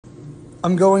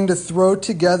I'm going to throw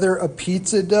together a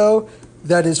pizza dough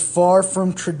that is far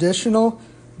from traditional,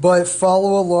 but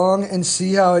follow along and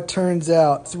see how it turns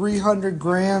out. 300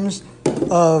 grams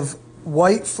of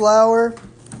white flour,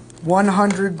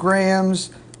 100 grams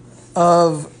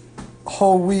of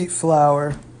whole wheat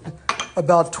flour,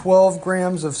 about 12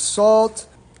 grams of salt.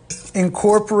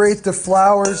 Incorporate the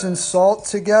flours and salt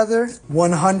together,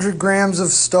 100 grams of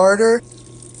starter,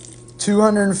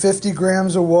 250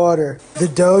 grams of water. The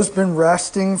dough's been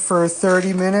resting for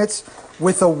 30 minutes.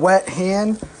 With a wet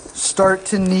hand, start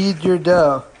to knead your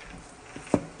dough.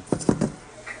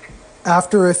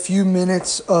 After a few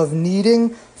minutes of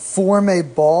kneading, form a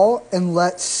ball and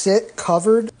let sit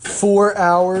covered. 4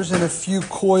 hours and a few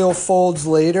coil folds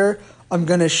later, I'm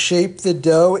going to shape the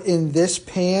dough in this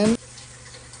pan.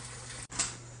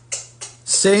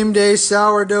 Same day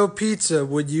sourdough pizza,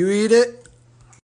 would you eat it?